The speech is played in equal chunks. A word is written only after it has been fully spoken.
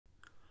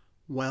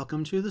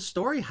Welcome to the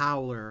story,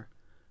 Howler.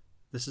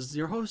 This is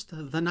your host,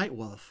 the Night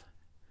Wolf.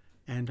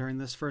 And during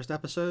this first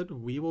episode,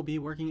 we will be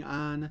working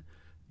on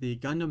the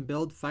Gundam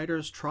Build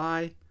Fighters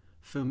Try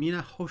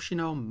Fumina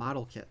Hoshino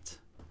model kit,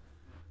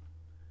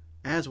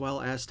 as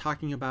well as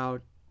talking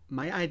about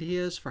my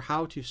ideas for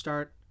how to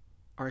start,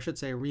 or I should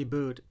say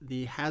reboot,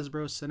 the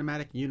Hasbro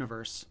Cinematic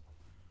Universe.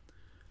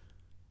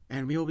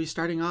 And we will be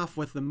starting off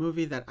with the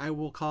movie that I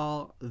will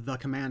call The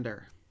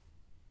Commander.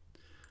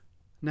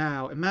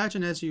 Now,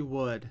 imagine as you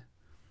would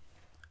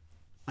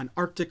an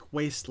Arctic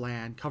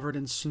wasteland covered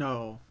in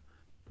snow,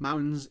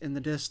 mountains in the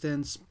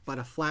distance, but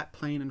a flat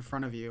plain in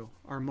front of you,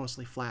 or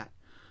mostly flat.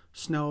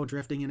 Snow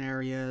drifting in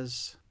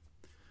areas.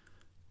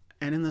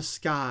 And in the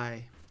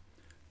sky,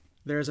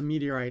 there's a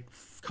meteorite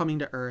coming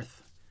to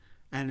Earth,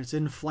 and it's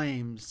in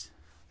flames.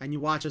 And you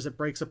watch as it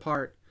breaks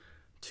apart,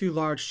 two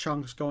large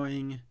chunks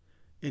going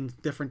in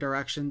different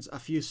directions, a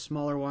few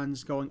smaller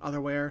ones going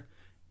otherwhere,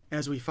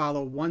 as we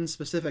follow one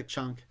specific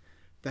chunk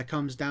that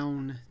comes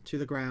down to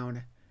the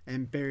ground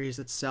and buries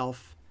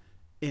itself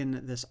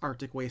in this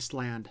Arctic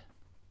wasteland.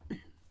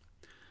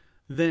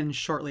 Then,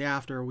 shortly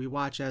after, we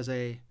watch as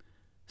a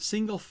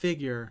single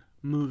figure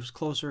moves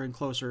closer and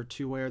closer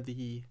to where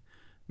the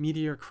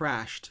meteor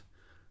crashed.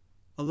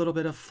 A little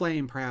bit of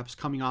flame, perhaps,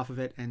 coming off of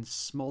it and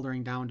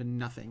smoldering down to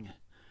nothing.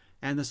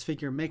 And this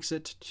figure makes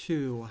it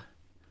to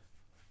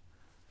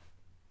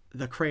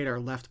the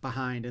crater left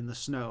behind in the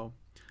snow,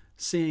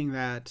 seeing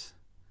that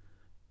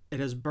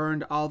it has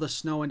burned all the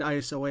snow and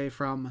ice away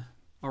from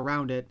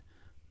around it,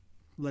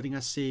 letting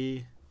us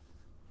see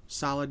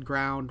solid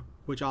ground,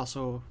 which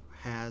also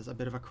has a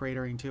bit of a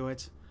cratering to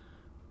it.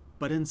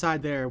 But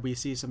inside there, we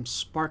see some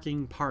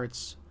sparking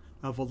parts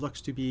of what looks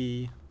to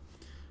be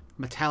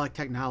metallic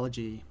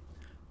technology.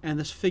 And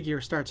this figure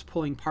starts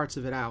pulling parts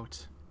of it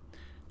out.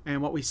 And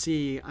what we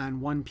see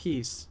on one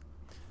piece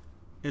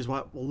is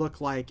what will look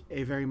like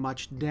a very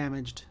much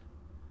damaged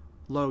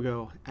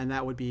logo, and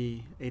that would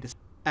be a...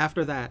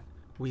 After that,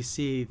 we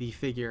see the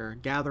figure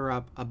gather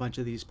up a bunch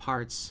of these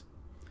parts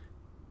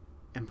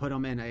and put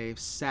them in a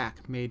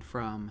sack made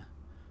from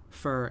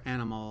fur,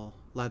 animal,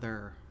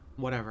 leather,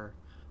 whatever.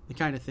 The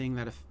kind of thing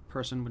that a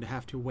person would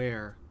have to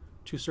wear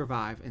to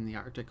survive in the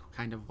Arctic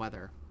kind of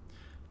weather.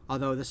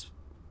 Although this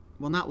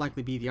will not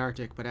likely be the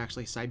Arctic, but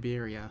actually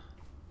Siberia.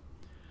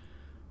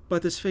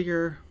 But this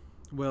figure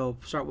will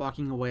start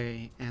walking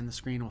away and the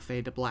screen will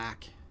fade to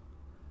black.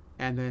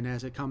 And then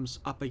as it comes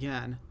up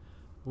again,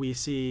 we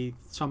see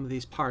some of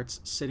these parts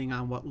sitting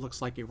on what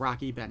looks like a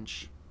rocky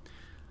bench.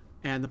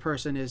 And the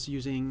person is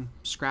using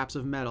scraps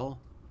of metal,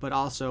 but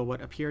also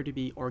what appear to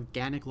be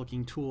organic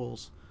looking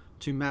tools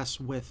to mess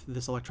with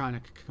this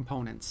electronic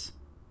components.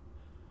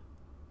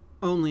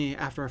 Only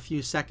after a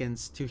few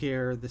seconds to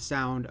hear the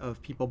sound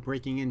of people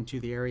breaking into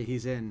the area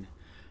he's in.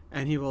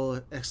 And he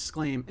will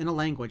exclaim in a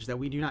language that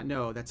we do not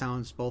know that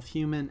sounds both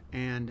human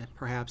and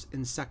perhaps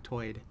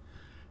insectoid,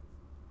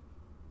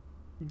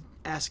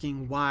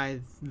 asking why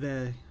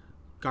the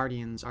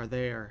Guardians are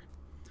there.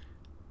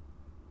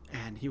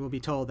 And he will be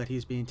told that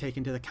he's being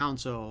taken to the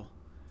council,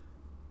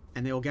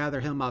 and they will gather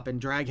him up and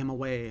drag him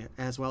away,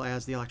 as well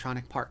as the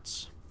electronic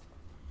parts.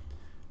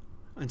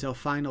 Until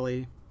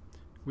finally,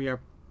 we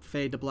are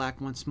fade to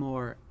black once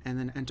more, and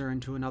then enter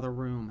into another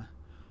room,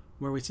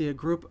 where we see a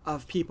group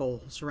of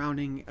people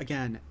surrounding,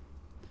 again,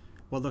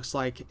 what looks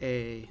like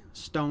a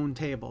stone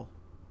table.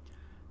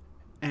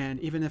 And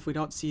even if we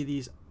don't see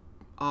these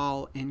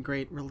all in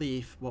great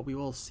relief, what we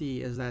will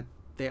see is that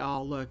they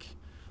all look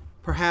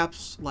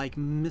perhaps like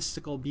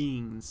mystical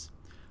beings.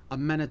 A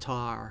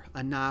minotaur,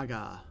 a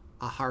naga,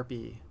 a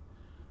harpy,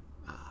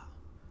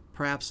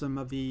 perhaps some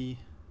of the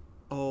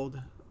old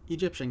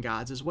Egyptian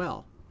gods as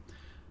well.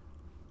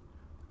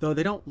 Though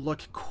they don't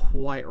look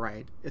quite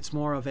right. It's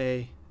more of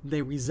a,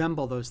 they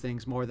resemble those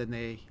things more than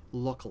they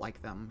look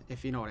like them,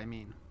 if you know what I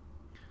mean.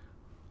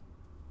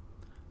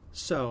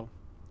 So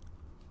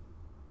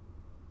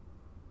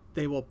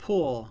they will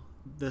pull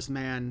this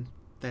man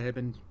that had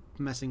been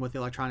messing with the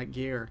electronic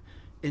gear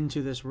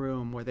into this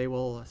room, where they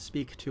will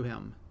speak to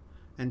him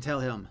and tell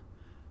him,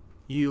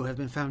 "You have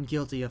been found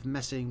guilty of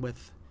messing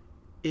with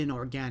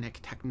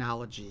inorganic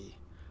technology.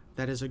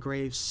 That is a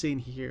grave sin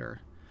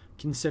here,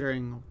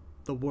 considering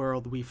the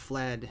world we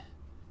fled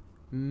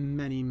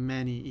many,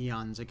 many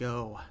eons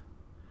ago.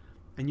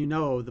 And you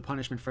know the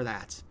punishment for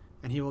that."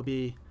 And he will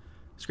be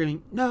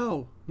screaming,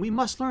 "No! We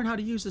must learn how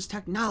to use this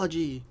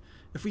technology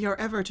if we are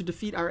ever to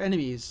defeat our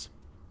enemies."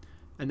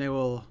 And they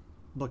will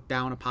look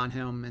down upon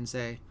him and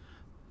say,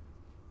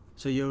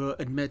 "So you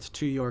admit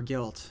to your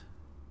guilt,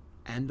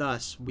 and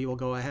thus we will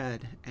go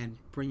ahead and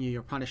bring you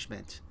your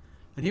punishment."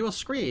 And he will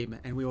scream,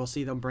 and we will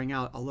see them bring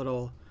out a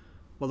little,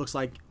 what looks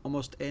like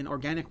almost an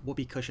organic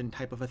whoopee cushion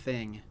type of a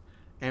thing.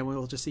 And we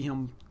will just see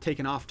him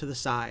taken off to the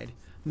side,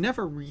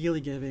 never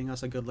really giving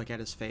us a good look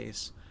at his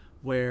face,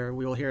 where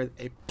we will hear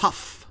a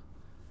puff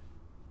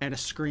and a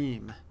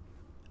scream,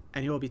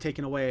 and he will be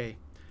taken away.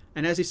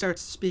 And as he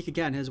starts to speak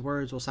again, his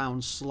words will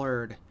sound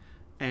slurred,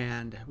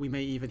 and we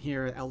may even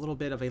hear a little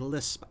bit of a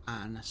lisp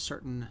on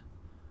certain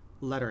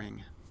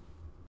lettering.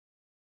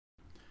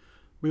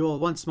 We will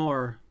once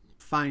more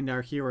find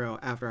our hero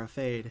after a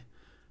fade,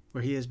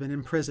 where he has been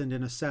imprisoned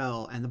in a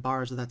cell, and the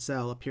bars of that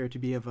cell appear to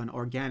be of an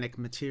organic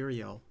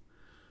material.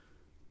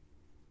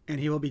 And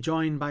he will be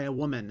joined by a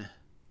woman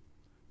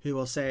who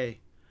will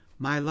say,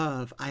 "My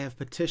love, I have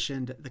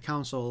petitioned the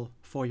council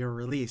for your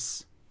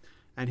release."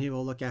 And he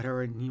will look at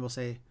her and he will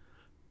say,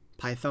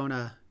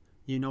 "Pythona,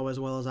 you know as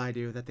well as I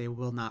do that they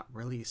will not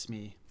release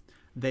me.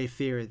 They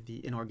fear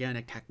the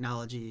inorganic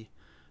technology,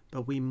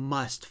 but we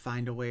must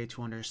find a way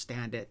to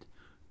understand it,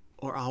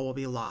 or all will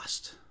be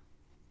lost."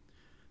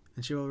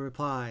 And she will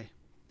reply,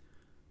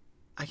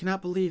 "I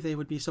cannot believe they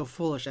would be so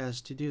foolish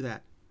as to do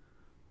that.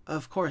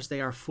 Of course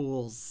they are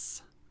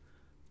fools.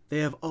 They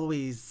have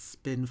always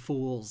been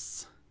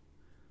fools.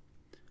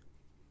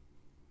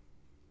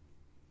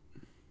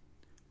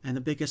 And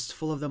the biggest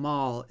fool of them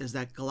all is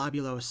that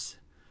Globulos.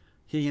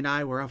 He and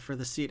I were up for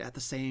the seat at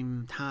the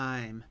same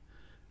time,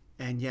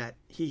 and yet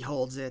he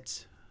holds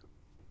it,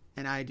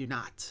 and I do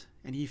not,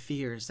 and he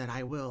fears that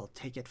I will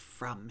take it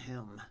from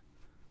him."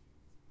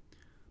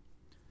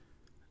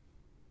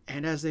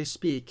 And as they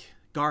speak,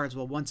 guards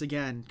will once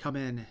again come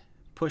in,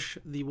 push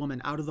the woman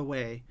out of the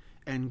way,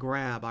 and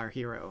grab our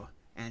hero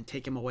and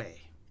take him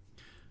away.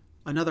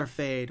 Another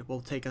fade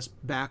will take us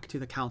back to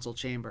the council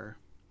chamber,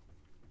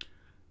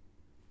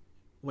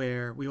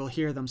 where we will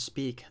hear them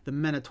speak. The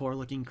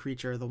Minotaur-looking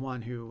creature, the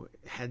one who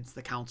heads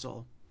the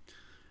council,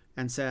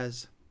 and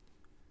says,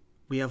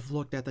 "We have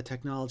looked at the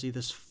technology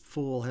this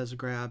fool has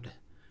grabbed,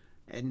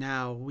 and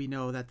now we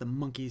know that the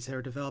monkeys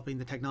are developing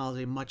the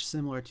technology much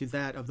similar to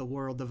that of the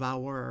World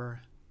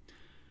Devourer.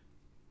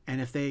 And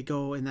if they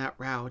go in that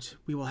route,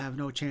 we will have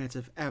no chance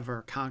of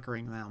ever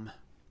conquering them."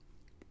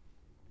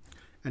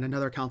 And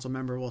another council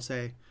member will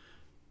say,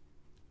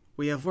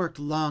 "We have worked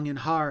long and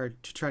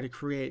hard to try to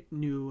create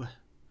new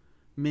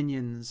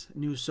minions,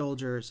 new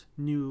soldiers,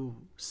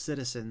 new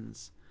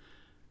citizens.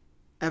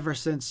 Ever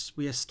since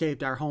we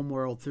escaped our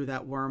homeworld through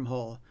that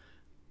wormhole,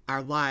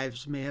 our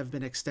lives may have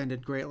been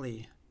extended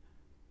greatly,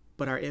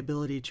 but our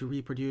ability to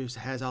reproduce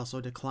has also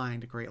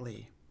declined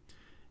greatly,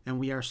 and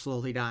we are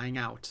slowly dying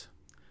out."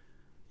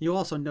 You'll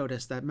also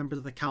notice that members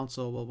of the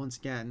council will once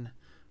again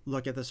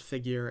look at this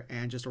figure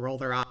and just roll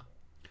their eyes.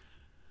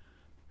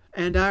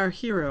 And our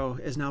hero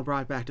is now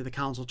brought back to the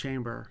council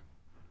chamber,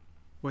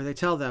 where they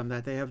tell them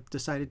that they have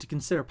decided to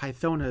consider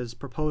Pythona's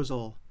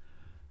proposal,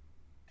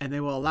 and they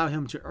will allow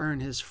him to earn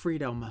his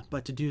freedom,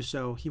 but to do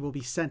so, he will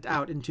be sent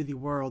out into the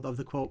world of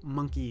the, quote,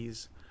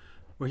 monkeys,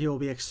 where he will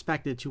be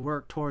expected to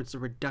work towards the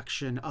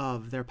reduction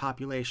of their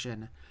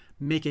population,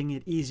 making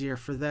it easier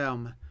for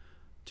them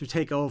to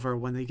take over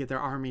when they get their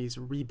armies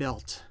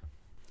rebuilt.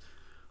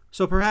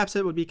 So perhaps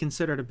it would be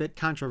considered a bit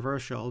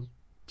controversial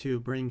to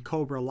bring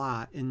Cobra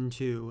La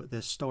into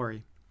this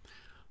story.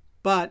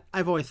 But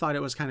I've always thought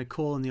it was kind of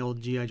cool in the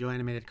old G.I. Joe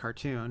animated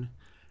cartoon.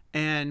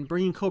 And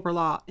bringing Cobra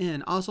La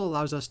in also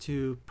allows us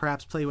to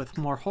perhaps play with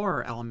more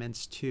horror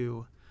elements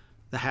to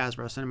the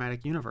Hasbro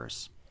Cinematic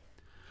Universe.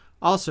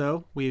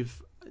 Also,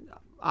 we've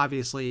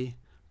obviously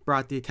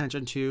brought the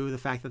attention to the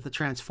fact that the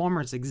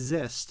Transformers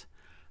exist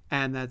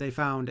and that they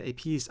found a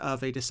piece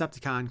of a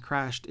Decepticon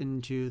crashed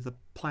into the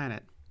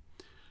planet.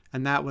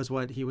 And that was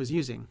what he was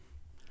using.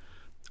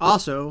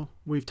 Also,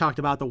 we've talked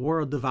about the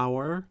World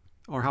Devourer,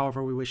 or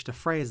however we wish to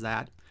phrase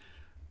that,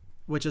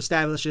 which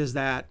establishes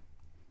that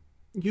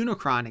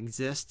Unicron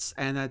exists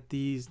and that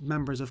these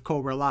members of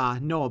Cobra La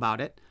know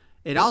about it.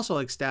 It also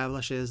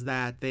establishes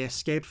that they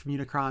escaped from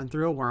Unicron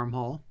through a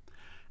wormhole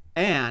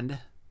and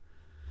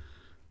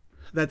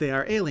that they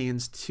are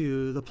aliens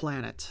to the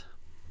planet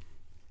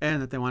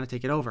and that they want to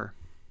take it over.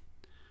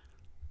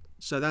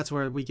 So that's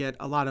where we get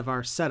a lot of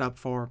our setup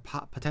for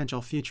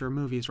potential future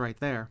movies right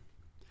there.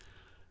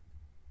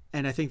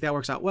 And I think that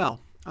works out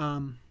well.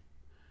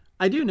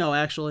 I do know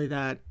actually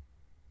that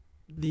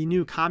the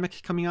new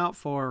comic coming out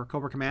for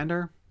Cobra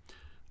Commander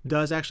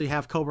does actually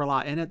have Cobra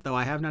La in it, though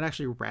I have not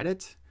actually read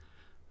it.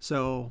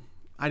 So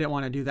I didn't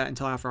want to do that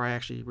until after I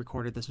actually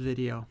recorded this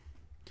video,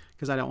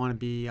 because I don't want to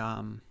be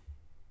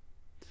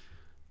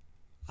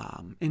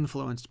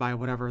influenced by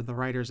whatever the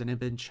writers and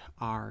Image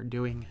are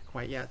doing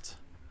quite yet.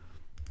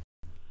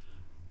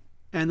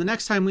 And the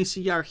next time we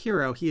see our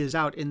hero, he is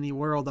out in the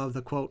world of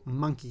the, quote,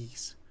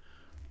 monkeys,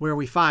 where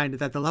we find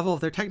that the level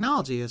of their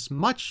technology is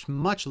much,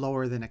 much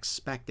lower than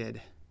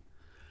expected.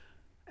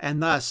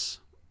 And thus,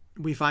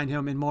 we find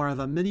him in more of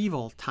a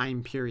medieval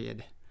time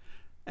period.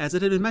 As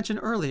it had been mentioned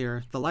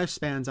earlier, the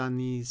lifespans on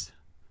these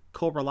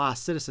Cobra La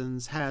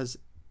citizens has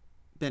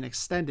been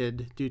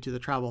extended due to the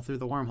travel through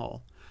the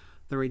wormhole,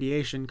 the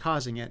radiation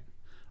causing it,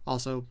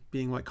 also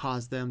being what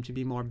caused them to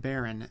be more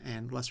barren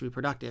and less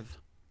reproductive.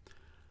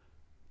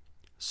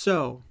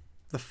 So,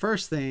 the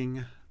first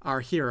thing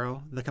our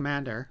hero, the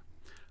commander,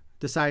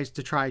 decides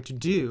to try to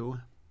do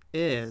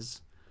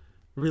is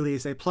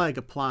release a plague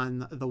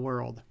upon the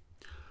world.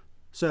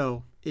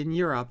 So, in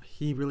Europe,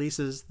 he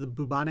releases the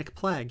bubonic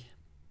plague.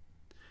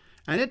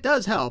 And it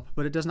does help,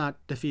 but it does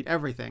not defeat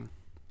everything.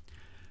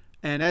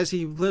 And as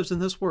he lives in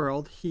this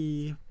world,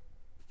 he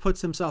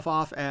puts himself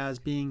off as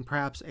being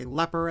perhaps a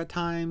leper at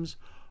times,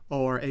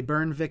 or a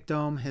burn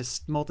victim,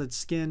 his molted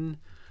skin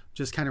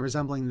just kind of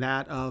resembling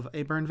that of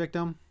a burn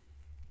victim.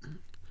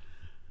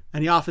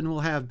 And he often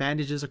will have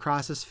bandages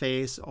across his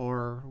face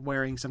or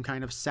wearing some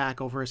kind of sack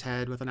over his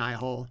head with an eye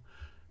hole.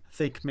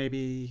 Think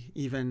maybe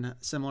even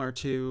similar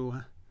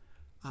to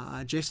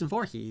Jason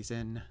Voorhees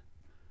in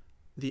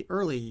the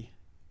early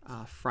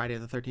Friday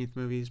the 13th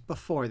movies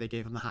before they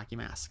gave him the hockey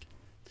mask.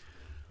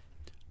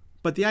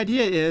 But the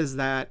idea is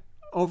that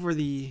over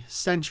the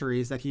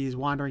centuries that he's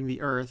wandering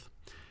the earth,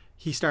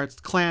 he starts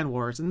clan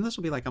wars, and this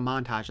will be like a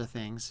montage of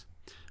things.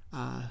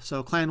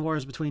 So clan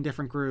wars between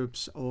different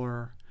groups,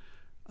 or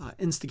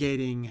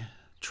instigating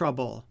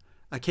trouble,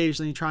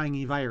 occasionally trying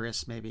a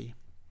virus maybe.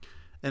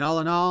 And all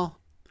in all,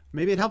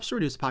 maybe it helps to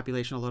reduce the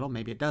population a little,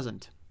 maybe it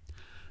doesn't.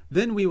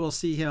 Then we will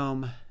see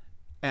him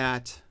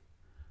at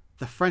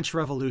the French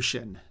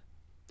Revolution,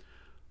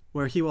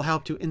 where he will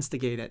help to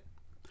instigate it.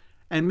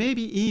 And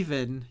maybe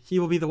even he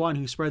will be the one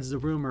who spreads the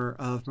rumor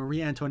of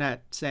Marie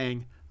Antoinette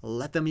saying,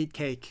 "Let them eat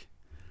cake,"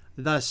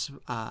 thus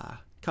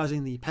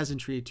causing the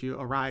peasantry to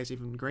arise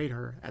even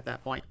greater at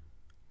that point.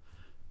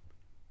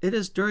 It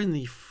is during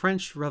the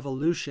French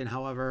Revolution,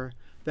 however,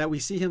 that we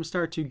see him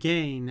start to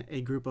gain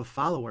a group of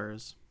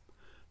followers,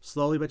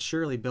 slowly but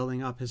surely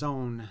building up his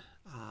own,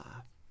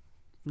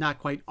 not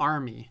quite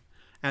army,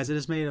 as it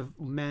is made of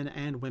men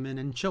and women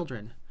and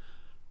children.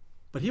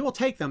 But he will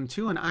take them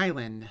to an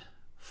island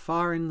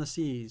far in the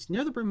seas,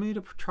 near the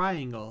Bermuda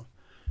Triangle,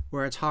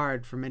 where it's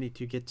hard for many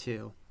to get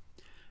to.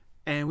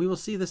 And we will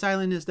see this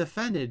island is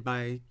defended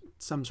by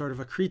some sort of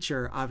a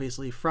creature,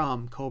 obviously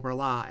from Cobra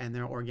La and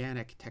their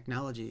organic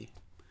technology.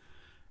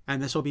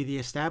 And this will be the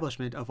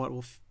establishment of what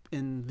will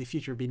in the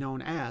future be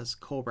known as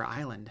Cobra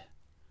Island,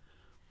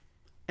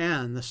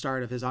 and the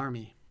start of his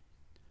army.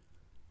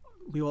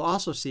 We will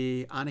also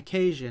see on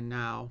occasion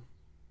now,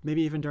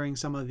 maybe even during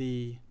some of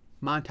the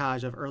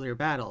montage of earlier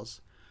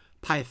battles,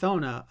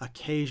 Pythona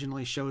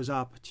occasionally shows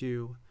up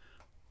to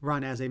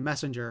run as a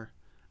messenger,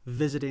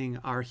 visiting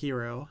our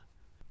hero.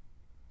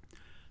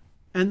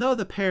 And though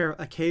the pair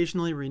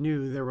occasionally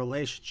renew their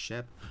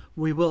relationship,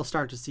 we will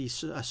start to see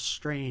a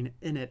strain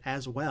in it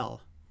as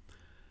well.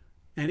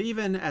 And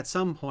even at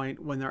some point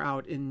when they're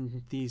out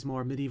in these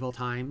more medieval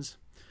times,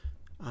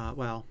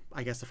 well,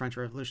 I guess the French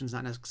Revolution is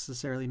not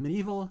necessarily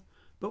medieval,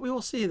 but we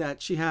will see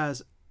that she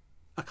has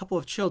a couple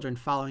of children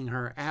following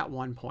her at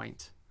one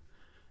point.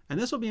 And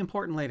this will be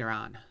important later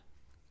on.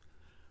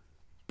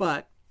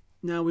 But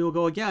now we will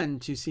go again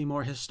to see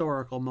more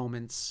historical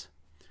moments.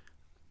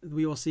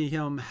 We will see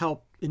him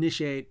help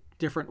initiate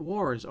different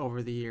wars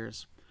over the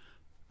years.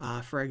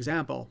 For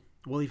example,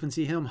 we'll even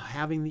see him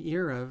having the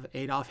ear of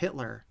Adolf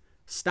Hitler,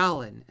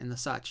 Stalin, and the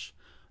such,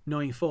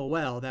 knowing full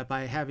well that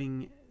by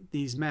having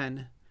these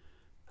men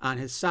on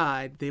his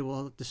side, they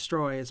will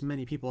destroy as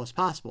many people as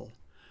possible.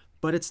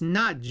 But it's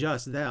not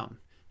just them.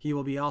 He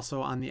will be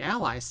also on the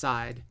Allies'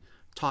 side,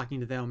 talking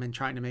to them and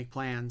trying to make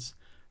plans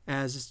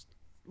as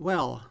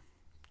well,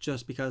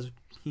 just because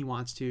he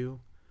wants to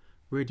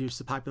reduce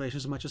the population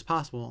as much as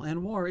possible.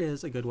 And war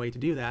is a good way to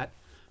do that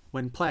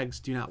when plagues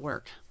do not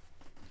work.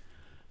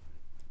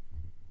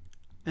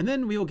 And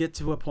then we will get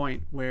to a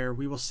point where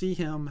we will see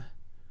him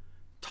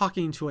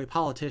talking to a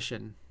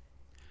politician.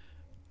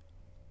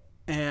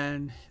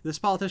 And this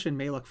politician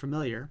may look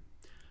familiar,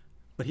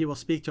 but he will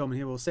speak to him and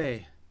he will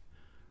say,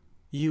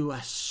 "You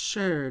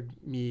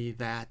assured me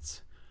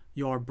that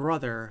your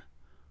brother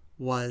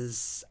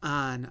was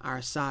on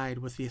our side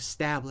with the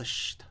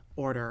established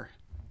order."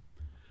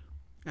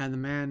 And the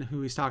man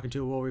who he's talking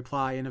to will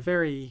reply in a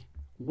very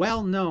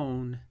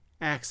well-known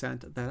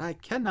accent that I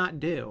cannot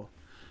do.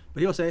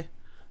 But he'll say,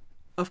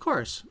 "Of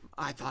course,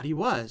 I thought he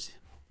was.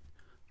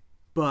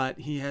 But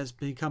he has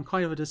become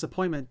quite of a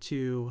disappointment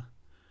to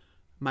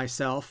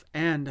myself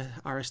and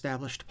our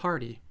established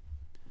party.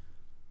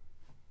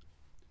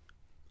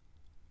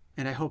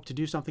 And I hope to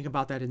do something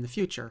about that in the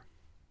future."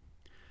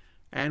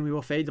 And we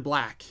will fade to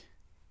black.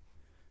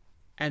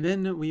 And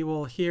then we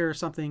will hear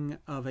something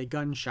of a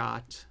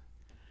gunshot.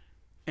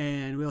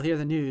 And we'll hear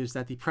the news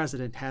that the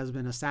president has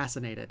been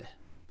assassinated.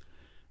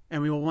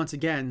 And we will once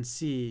again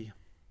see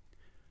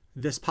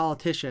this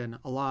politician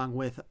along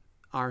with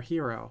our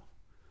hero,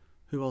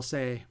 who will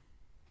say,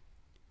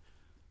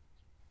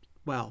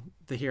 well,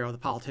 the hero, the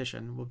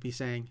politician, will be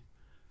saying,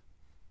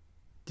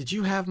 "Did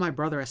you have my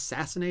brother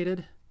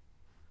assassinated?"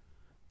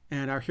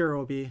 And our hero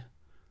will be,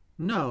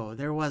 "No,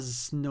 there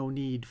was no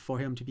need for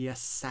him to be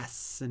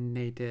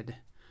assassinated.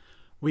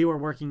 We were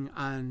working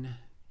on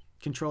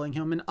controlling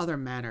him in other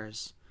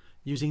manners,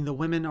 using the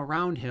women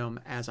around him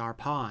as our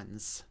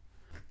pawns."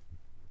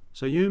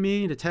 "So you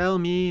mean to tell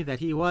me that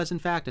he was in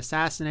fact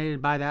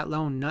assassinated by that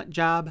lone nut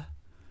job?"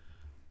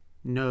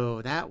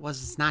 "No, that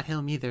was not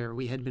him either.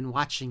 We had been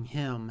watching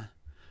him.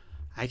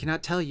 I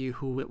cannot tell you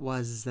who it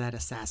was that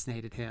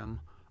assassinated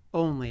him,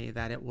 only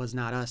that it was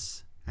not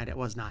us and it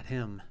was not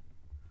him."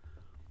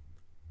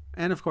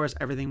 And of course,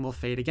 everything will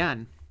fade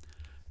again.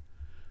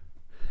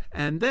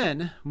 And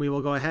then we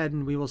will go ahead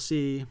and we will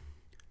see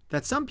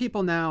that some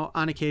people now,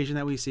 on occasion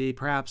that we see,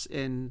 perhaps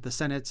in the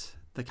Senate,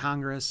 the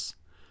Congress,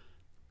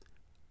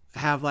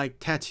 have like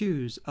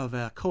tattoos of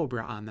a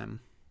cobra on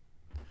them,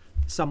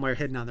 somewhere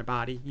hidden on their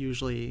body,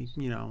 usually,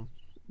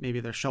 maybe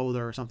their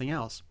shoulder or something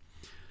else.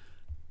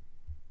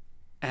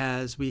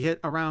 As we hit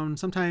around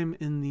sometime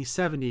in the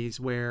 70s,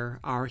 where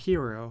our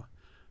hero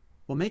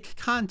will make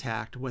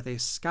contact with a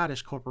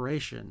Scottish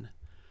corporation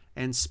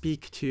and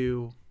speak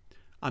to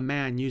a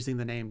man using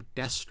the name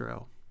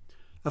Destro.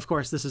 Of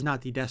course, this is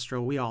not the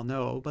Destro we all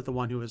know, but the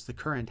one who is the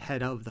current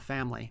head of the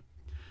family,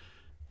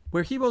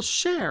 where he will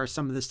share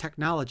some of this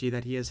technology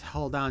that he has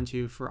held on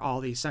to for all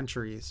these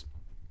centuries,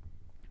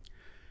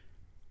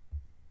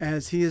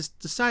 as he has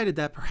decided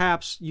that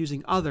perhaps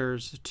using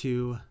others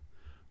to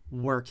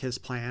work his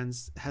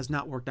plans has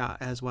not worked out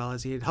as well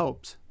as he had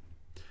hoped,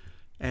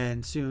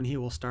 and soon he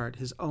will start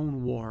his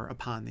own war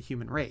upon the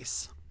human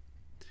race.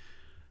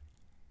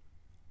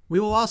 We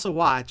will also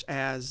watch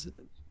as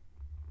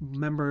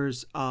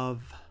members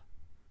of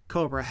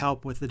Cobra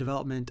help with the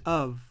development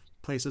of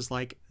places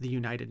like the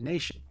United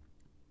Nations.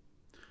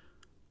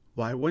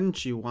 Why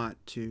wouldn't you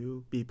want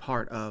to be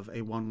part of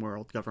a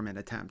one-world government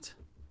attempt?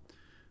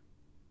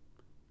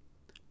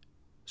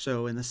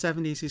 So in the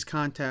 70s, he's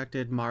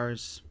contacted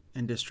Mars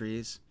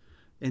Industries.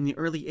 In the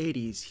early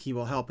 80s, he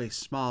will help a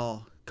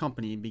small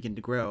company begin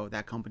to grow.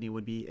 That company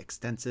would be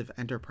Extensive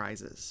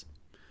Enterprises.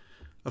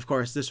 Of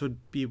course, this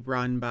would be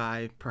run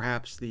by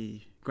perhaps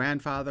the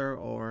grandfather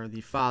or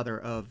the father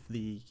of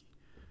the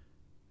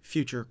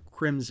future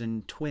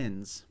Crimson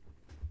Twins.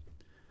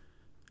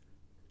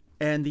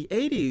 And the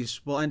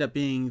 80s will end up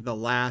being the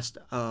last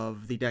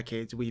of the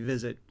decades we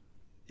visit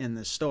in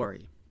this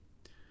story.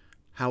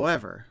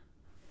 However,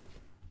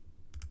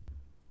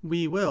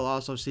 we will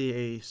also see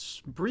a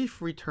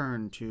brief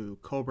return to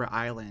Cobra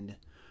Island,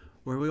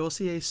 where we will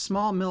see a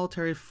small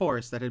military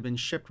force that had been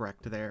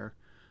shipwrecked there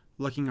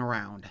looking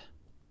around.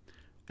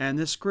 And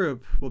this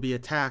group will be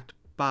attacked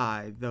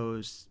by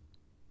those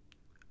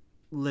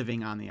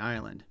living on the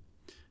island,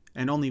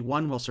 and only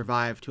one will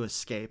survive to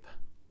escape.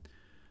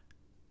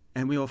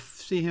 And we will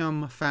see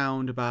him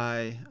found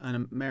by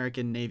an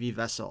American Navy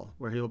vessel,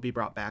 where he will be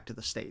brought back to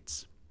the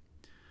States.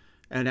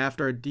 And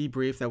after a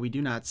debrief that we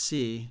do not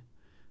see,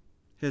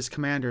 his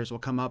commanders will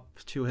come up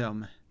to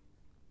him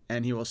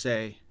and he will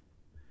say,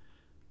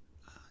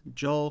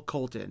 "Joel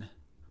Colton,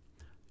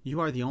 you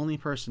are the only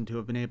person to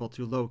have been able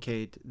to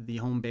locate the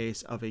home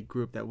base of a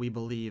group that we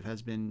believe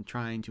has been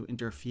trying to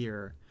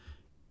interfere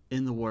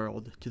in the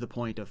world to the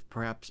point of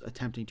perhaps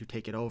attempting to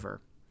take it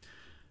over.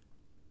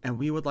 And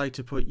we would like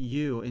to put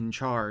you in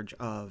charge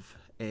of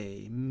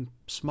a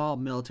small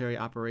military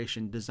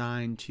operation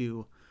designed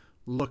to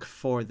look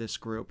for this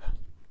group.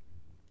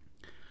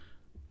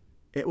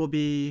 It will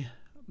be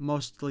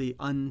mostly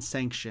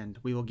unsanctioned.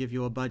 We will give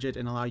you a budget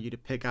and allow you to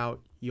pick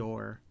out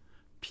your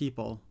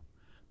people,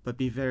 but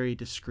be very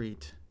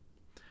discreet."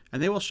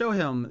 And they will show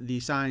him the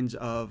signs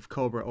of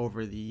Cobra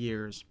over the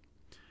years,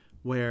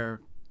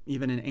 where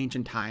even in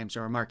ancient times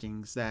there are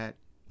markings that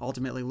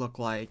ultimately look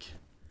like,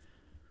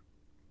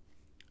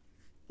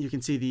 you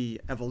can see the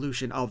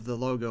evolution of the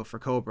logo for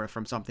Cobra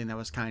from something that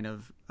was kind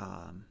of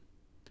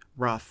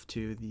rough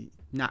to the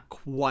not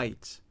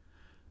quite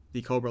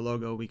the Cobra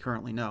logo we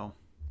currently know.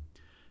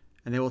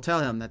 And they will tell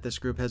him that this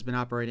group has been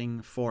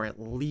operating for at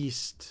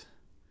least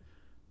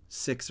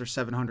 600 or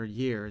 700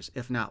 years,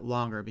 if not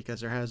longer,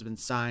 because there has been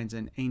signs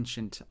and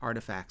ancient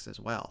artifacts as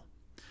well.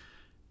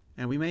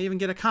 And we may even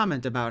get a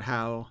comment about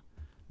how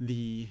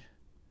the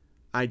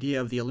idea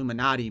of the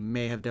Illuminati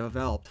may have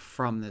developed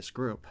from this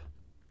group.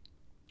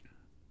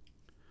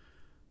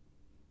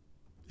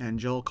 And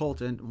Joel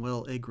Colton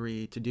will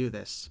agree to do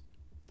this.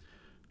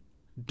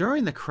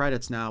 During the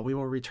credits now, we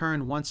will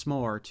return once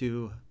more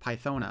to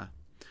Pythona,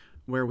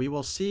 where we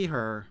will see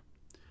her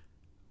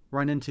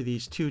run into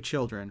these two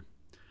children,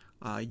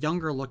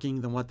 younger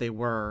looking than what they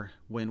were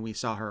when we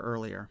saw her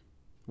earlier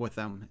with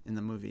them in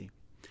the movie.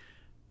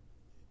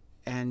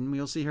 And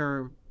we'll see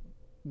her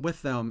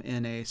with them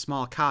in a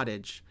small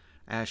cottage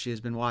as she has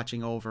been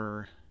watching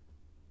over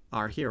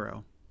our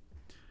hero.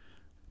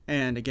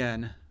 And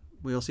again,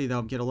 we'll see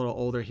them get a little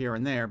older here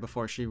and there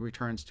before she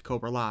returns to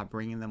Cobra La,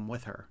 bringing them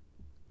with her.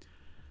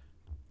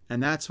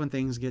 And that's when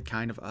things get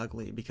kind of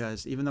ugly,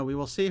 because even though we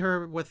will see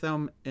her with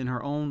them in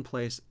her own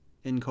place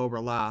in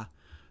Cobra La,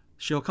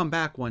 she'll come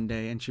back one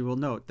day and she will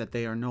note that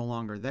they are no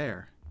longer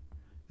there.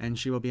 And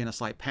she will be in a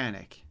slight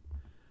panic.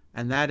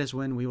 And that is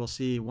when we will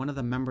see one of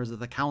the members of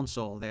the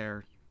council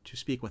there to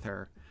speak with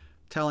her,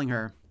 telling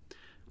her,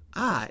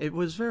 "It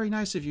was very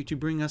nice of you to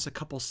bring us a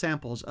couple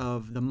samples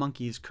of the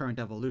monkey's current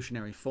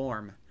evolutionary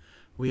form.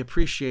 We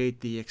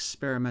appreciate the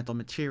experimental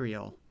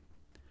material."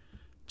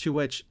 To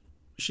which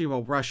she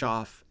will rush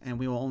off, and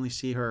we will only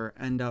see her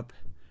end up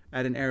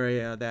at an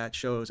area that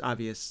shows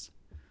obvious,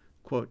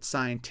 quote,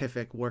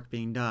 scientific work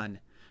being done.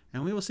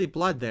 And we will see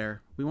blood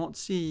there. We won't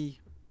see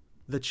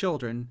the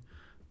children,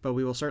 but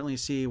we will certainly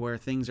see where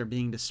things are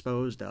being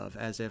disposed of,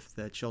 as if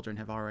the children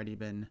have already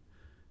been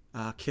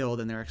killed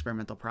in their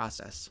experimental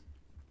process.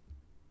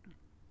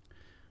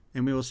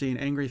 And we will see an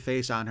angry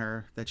face on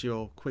her that she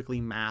will quickly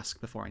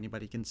mask before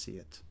anybody can see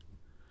it.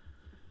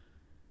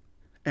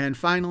 And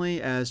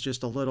finally, as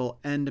just a little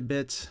end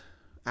bit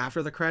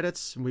after the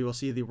credits, we will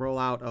see the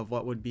rollout of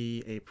what would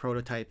be a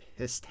prototype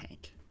HISS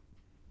tank.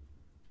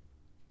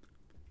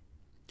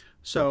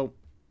 So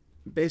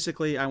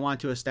basically, I want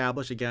to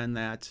establish again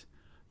that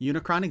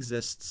Unicron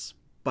exists,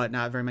 but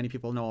not very many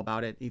people know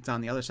about it. It's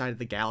on the other side of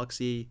the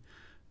galaxy.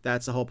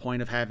 That's the whole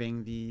point of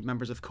having the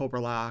members of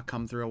Cobra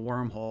come through a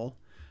wormhole.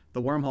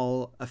 The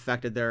wormhole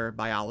affected their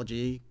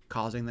biology,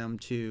 causing them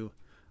to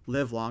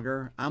live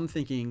longer. I'm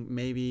thinking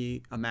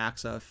maybe a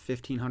max of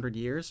 1,500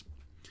 years,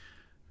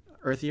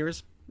 Earth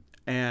years,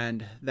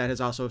 and that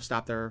has also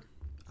stopped their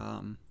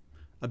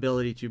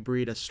ability to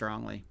breed as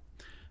strongly.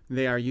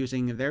 They are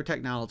using their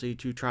technology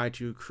to try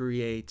to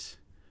create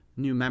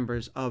new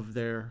members of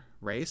their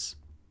race.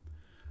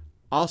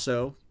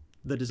 Also,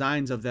 the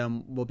designs of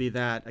them will be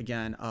that,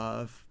 again,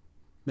 of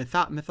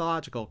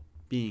mythological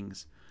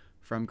beings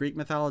from Greek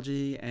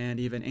mythology and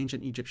even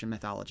ancient Egyptian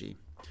mythology.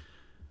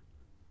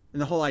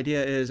 And the whole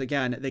idea is,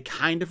 again, they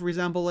kind of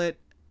resemble it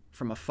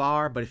from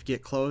afar, but if you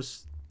get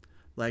close,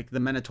 like the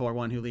Minotaur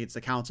one who leads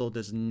the council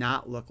does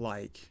not look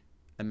like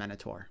a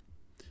Minotaur.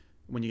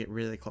 When you get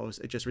really close,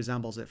 it just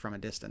resembles it from a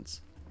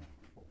distance.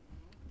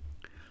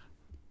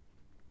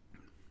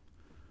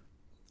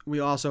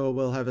 We also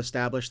will have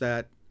established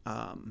that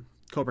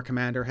Cobra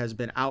Commander has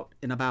been out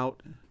and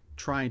about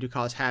trying to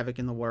cause havoc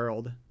in the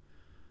world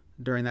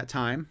during that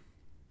time.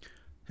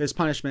 His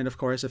punishment, of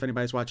course, if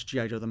anybody's watched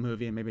G.I. Joe the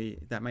movie, and maybe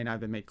that might not have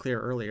been made clear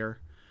earlier,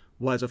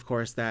 was, of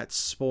course, that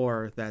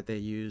spore that they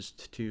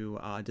used to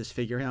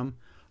disfigure him.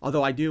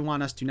 Although I do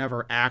want us to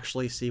never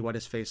actually see what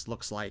his face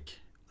looks like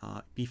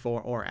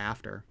before or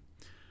after.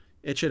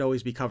 It should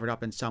always be covered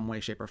up in some way,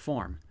 shape, or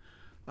form.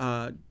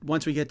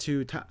 Once we get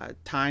to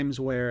times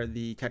where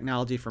the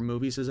technology for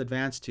movies is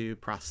advanced to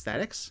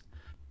prosthetics,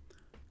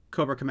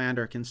 Cobra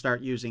Commander can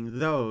start using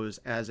those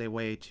as a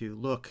way to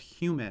look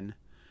human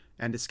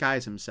and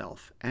disguise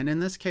himself. And in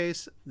this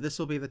case, this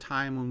will be the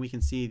time when we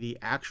can see the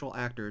actual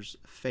actor's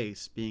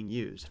face being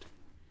used.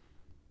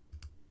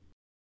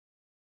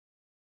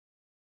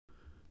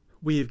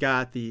 We've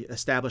got the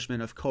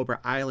establishment of Cobra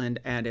Island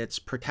and its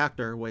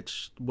protector,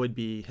 which would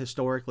be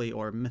historically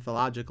or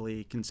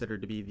mythologically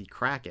considered to be the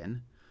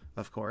Kraken,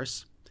 of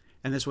course.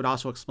 And this would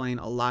also explain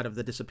a lot of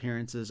the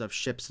disappearances of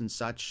ships and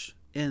such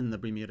in the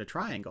Bermuda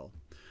Triangle.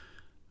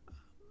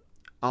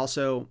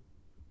 Also,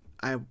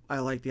 I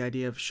like the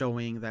idea of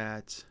showing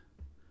that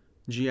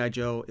G.I.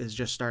 Joe is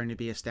just starting to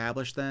be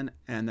established then,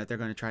 and that they're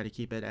going to try to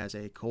keep it as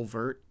a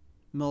covert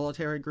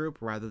military group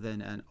rather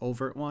than an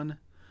overt one,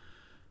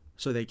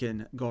 so they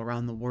can go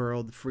around the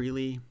world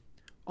freely.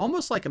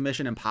 Almost like a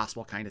Mission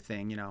Impossible kind of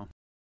thing, you know.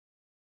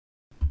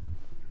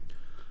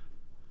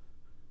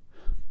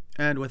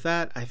 And with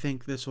that, I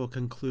think this will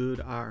conclude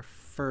our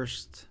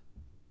first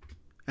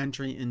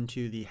entry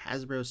into the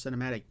Hasbro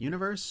Cinematic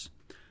Universe.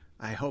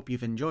 I hope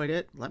you've enjoyed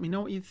it. Let me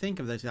know what you think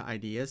of these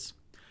ideas.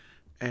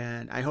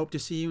 And I hope to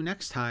see you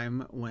next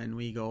time when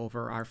we go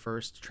over our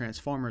first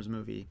Transformers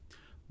movie,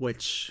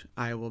 which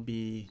I will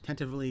be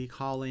tentatively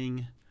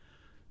calling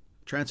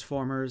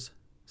Transformers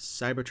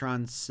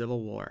Cybertron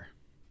Civil War.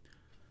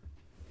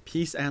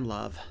 Peace and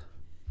love.